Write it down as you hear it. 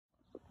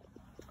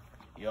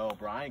Yo,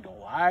 bro, I ain't gonna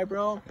lie,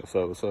 bro. What's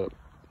up? What's up?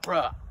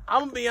 Bro,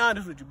 I'm gonna be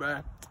honest with you, bro.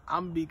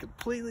 I'm gonna be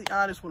completely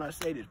honest when I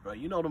say this, bro.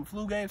 You know them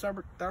flu games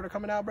started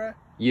coming out, bro?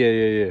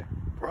 Yeah.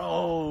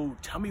 Bro,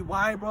 tell me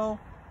why, bro.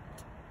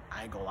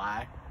 I ain't gonna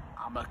lie.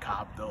 I'm gonna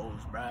cop those,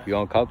 bro. You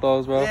gonna cop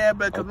those, bro? Yeah,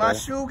 bro, because my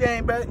shoe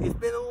game, bro, it's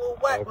been a little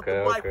wet with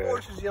the white okay.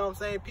 forces, you know what I'm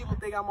saying? People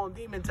think I'm on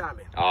demon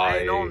timing. Oh, I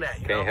ain't on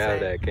that, you know can't what I'm have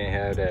saying? that. Can't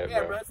have that, Yeah,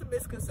 bro. bro, it's a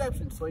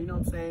misconception. So, you know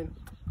what I'm saying?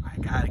 I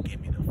gotta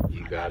get me the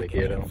You gotta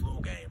get them.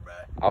 flu game, bro.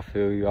 I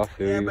feel you. I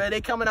feel you. Yeah, bro, they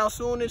coming out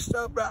soon and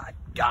stuff, bro. I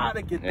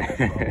gotta get those,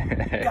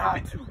 bro.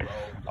 Got to, bro.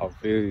 I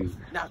feel you.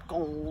 Not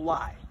gonna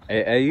lie.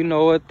 Hey, you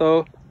know what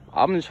though?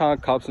 I've been trying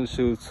to cop some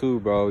shoes too,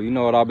 bro. You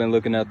know what I've been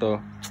looking at though?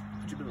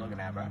 What you been looking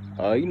at,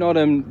 bro? You know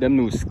them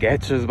new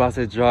Skechers about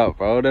to drop,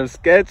 bro. Them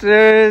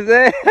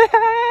Skechers.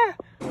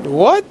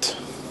 What?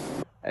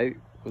 Hey,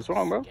 what's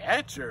wrong, bro?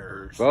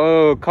 Skechers.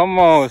 Bro, come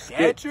on.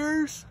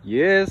 Skechers?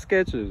 Yeah,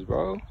 Skechers,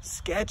 bro.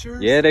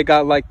 Skechers? Yeah, they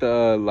got like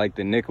the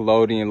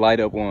Nickelodeon light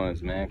up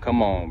ones, man.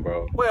 Come on,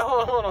 bro. Wait,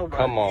 hold on, bro.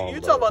 Come on, You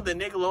bro. talking about the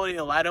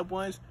Nickelodeon light up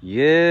ones?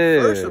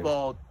 Yeah. First of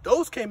all,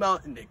 those came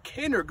out in the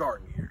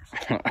kindergarten years.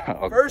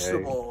 Okay. First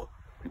of all.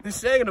 Then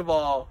second of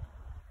all,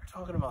 you're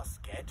talking about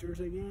Skechers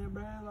again,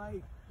 bro?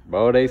 Like,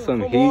 bro, they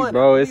some come heat, on,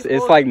 bro. man.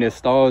 It's like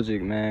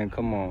nostalgic, man.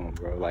 Come on,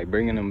 bro. Like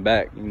bringing them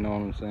back. You know what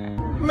I'm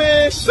saying?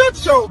 Man,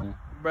 shut your...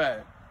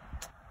 bruh,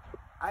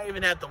 I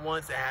even had the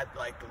ones that had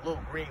like the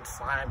little green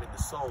slime in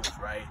the soles,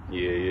 right?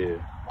 Yeah.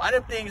 Why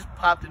them things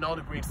popped and all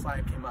the green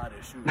slime came out of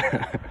the shoes?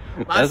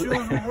 My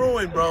shoes were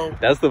ruined, bro.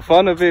 That's the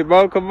fun of it,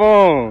 bro. Come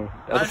on.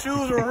 My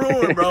shoes were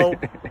ruined, bro.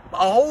 My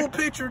whole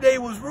picture day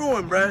was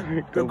ruined, bro.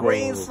 The Come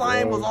green on,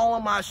 slime bro. was all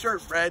on my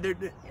shirt, bro.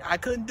 I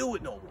couldn't do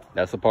it no more.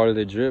 That's a part of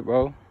the drip,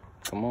 bro.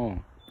 Come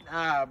on.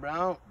 Nah,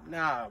 bro.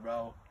 Nah,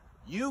 bro.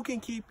 You can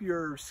keep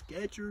your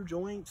Skechers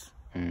joints.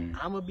 I'm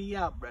gonna be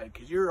out, bro,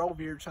 because you're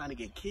over here trying to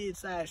get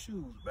kid-sized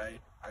shoes, bro.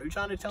 Are you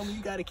trying to tell me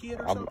you got a kid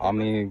or something? I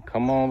mean,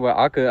 come on, bro.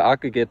 I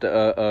could get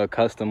the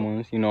custom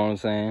ones. You know what I'm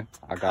saying?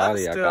 I got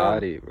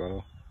it,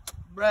 bro.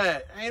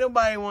 Bruh, ain't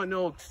nobody want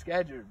no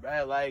Skechers,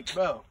 bruh. Like,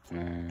 bro,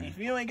 Man. if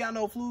you ain't got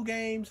no flu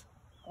games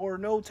or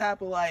no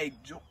type of like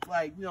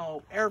you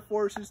know, Air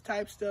Forces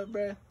type stuff,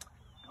 bruh,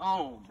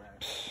 on,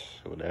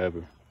 bruh.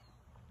 Whatever.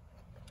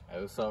 Hey,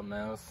 what's up,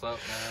 man? What's up, man?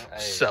 Hey.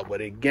 What's up with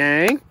it,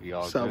 gang? We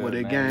all What's good, up with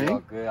it, man. gang? We all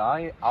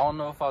good. I don't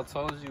know if I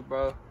told you,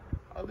 bro.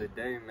 Other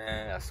day,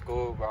 man, at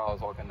school, bro, I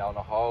was walking down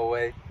the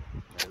hallway.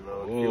 That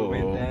little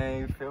Cuban thing,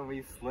 you feel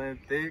me? Slim,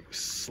 thick.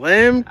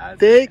 Slim,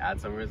 thick,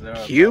 That's a reserve,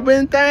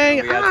 Cuban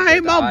thing? Bro.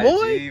 Alright, my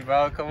boy. IG,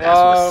 bro. Come That's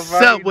on, what's bro.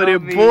 up You with know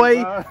it, me,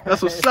 boy. bro.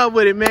 That's what's up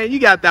with it, man. You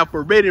got that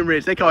forbidden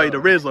rich. They call you the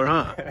Rizzler,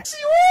 huh?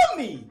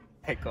 They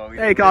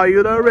They call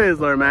you the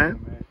Rizzler,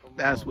 man.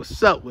 That's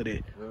what's up with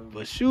it.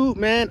 But shoot,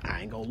 man,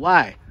 I ain't gonna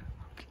lie.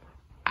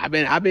 I've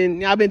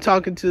been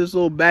talking to this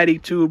little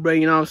baddie too, bro.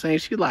 You know what I'm saying?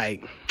 She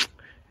like,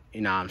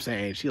 you know what I'm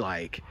saying? She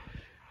like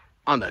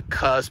on the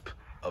cusp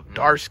of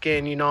dark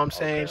skin. You know what I'm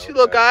saying? She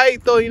look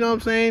alright though. You know what I'm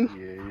saying?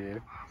 Yeah.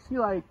 She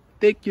like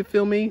thick. You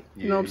feel me?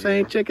 You know what I'm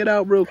saying? Check it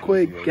out real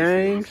quick,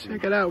 gang.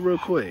 Check it out real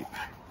quick.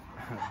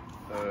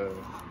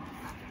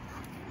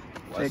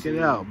 Check it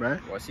out, bro.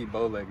 Why she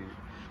bow-legged?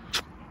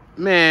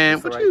 Man,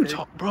 That's what the you right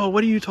thing? bro?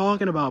 What are you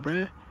talking about,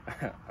 bro?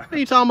 What are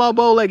you talking about,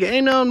 bow-legged?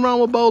 Ain't nothing wrong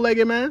with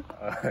bow-legged, man.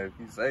 If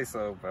you say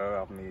so,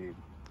 bro. I mean,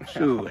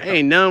 Shoot,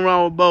 ain't nothing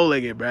wrong with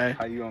bow-legged, bro.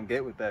 how you gonna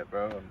get with that,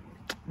 bro?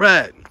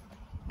 Bro,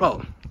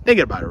 think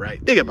about it,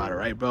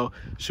 right, bro.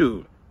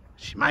 Shoot,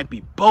 she might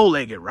be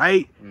bow-legged,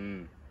 right?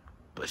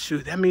 But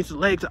shoot, that means the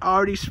legs are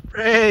already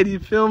spread, you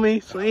feel me?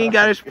 So you ain't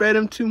gotta spread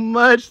them too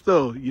much,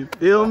 though. You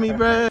feel me,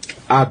 bro?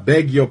 I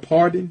beg your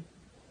pardon?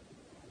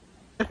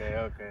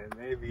 Okay,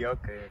 maybe,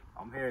 okay.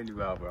 I'm hearing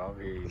you out, bro.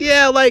 I'm hearing you.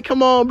 Yeah, like,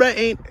 come on, bro.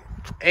 Ain't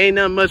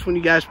nothing much when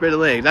you gotta spread the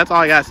legs. That's all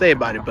I gotta say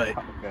about it. But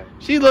Okay.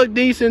 she look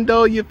decent,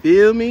 though. You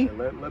feel me?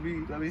 Let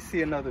me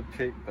see another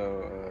pic,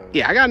 though.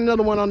 Yeah, I got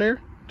another one on there.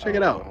 Check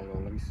it out. Hold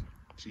on, let me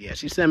see. Yeah,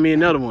 she sent me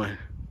another one.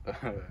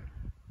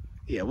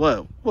 Yeah,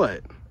 what?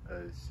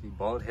 She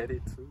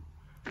bald-headed, too?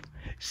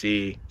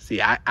 See,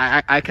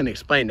 I can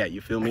explain that.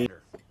 You feel me?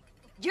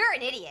 You're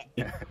an idiot.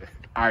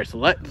 All right,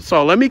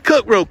 so let me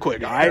cook real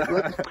quick. All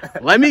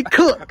right, let me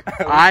cook.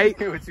 All right.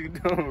 What you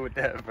doing with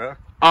that, bro?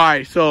 All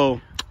right, so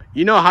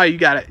you know how I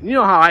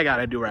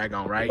gotta do rag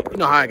on, right? You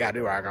know how I gotta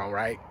do rag on,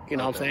 right? You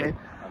know what I'm saying?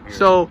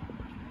 So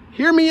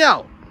hear me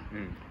out.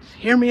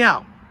 Hear me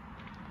out.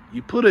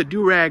 You put a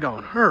do-rag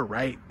on her,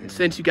 right? And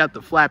since you got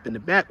the flap in the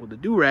back with the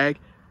do-rag,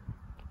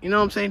 you know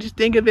what I'm saying? Just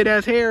think of it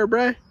as hair,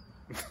 bruh.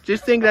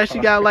 Just think that she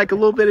got like a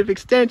little bit of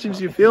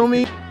extensions, you feel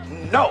me?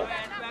 No.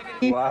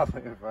 You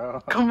wildin', bro.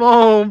 Come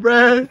on,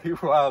 bruh. You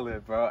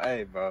wildin', bro.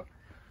 Hey, bro.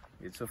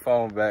 Get your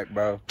phone back,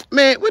 bro.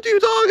 Man, what you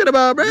talking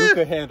about, You bruh?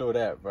 can handle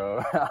that,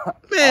 bro.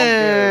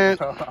 Man.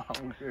 I'm good, bro.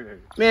 I'm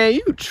good. Man,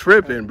 you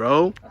tripping,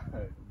 bro.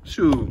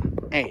 Shoot,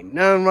 ain't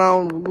nothing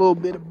wrong with a little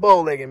bit of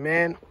bow-legged,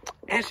 man.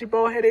 And she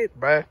bow-headed,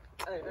 bruh.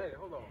 Hey,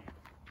 hold on.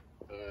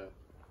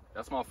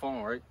 That's my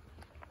phone, right?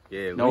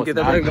 Yeah, No, let me it's get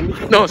that not.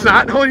 back. No, it's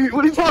not. What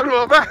are you talking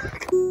about,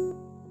 bruh?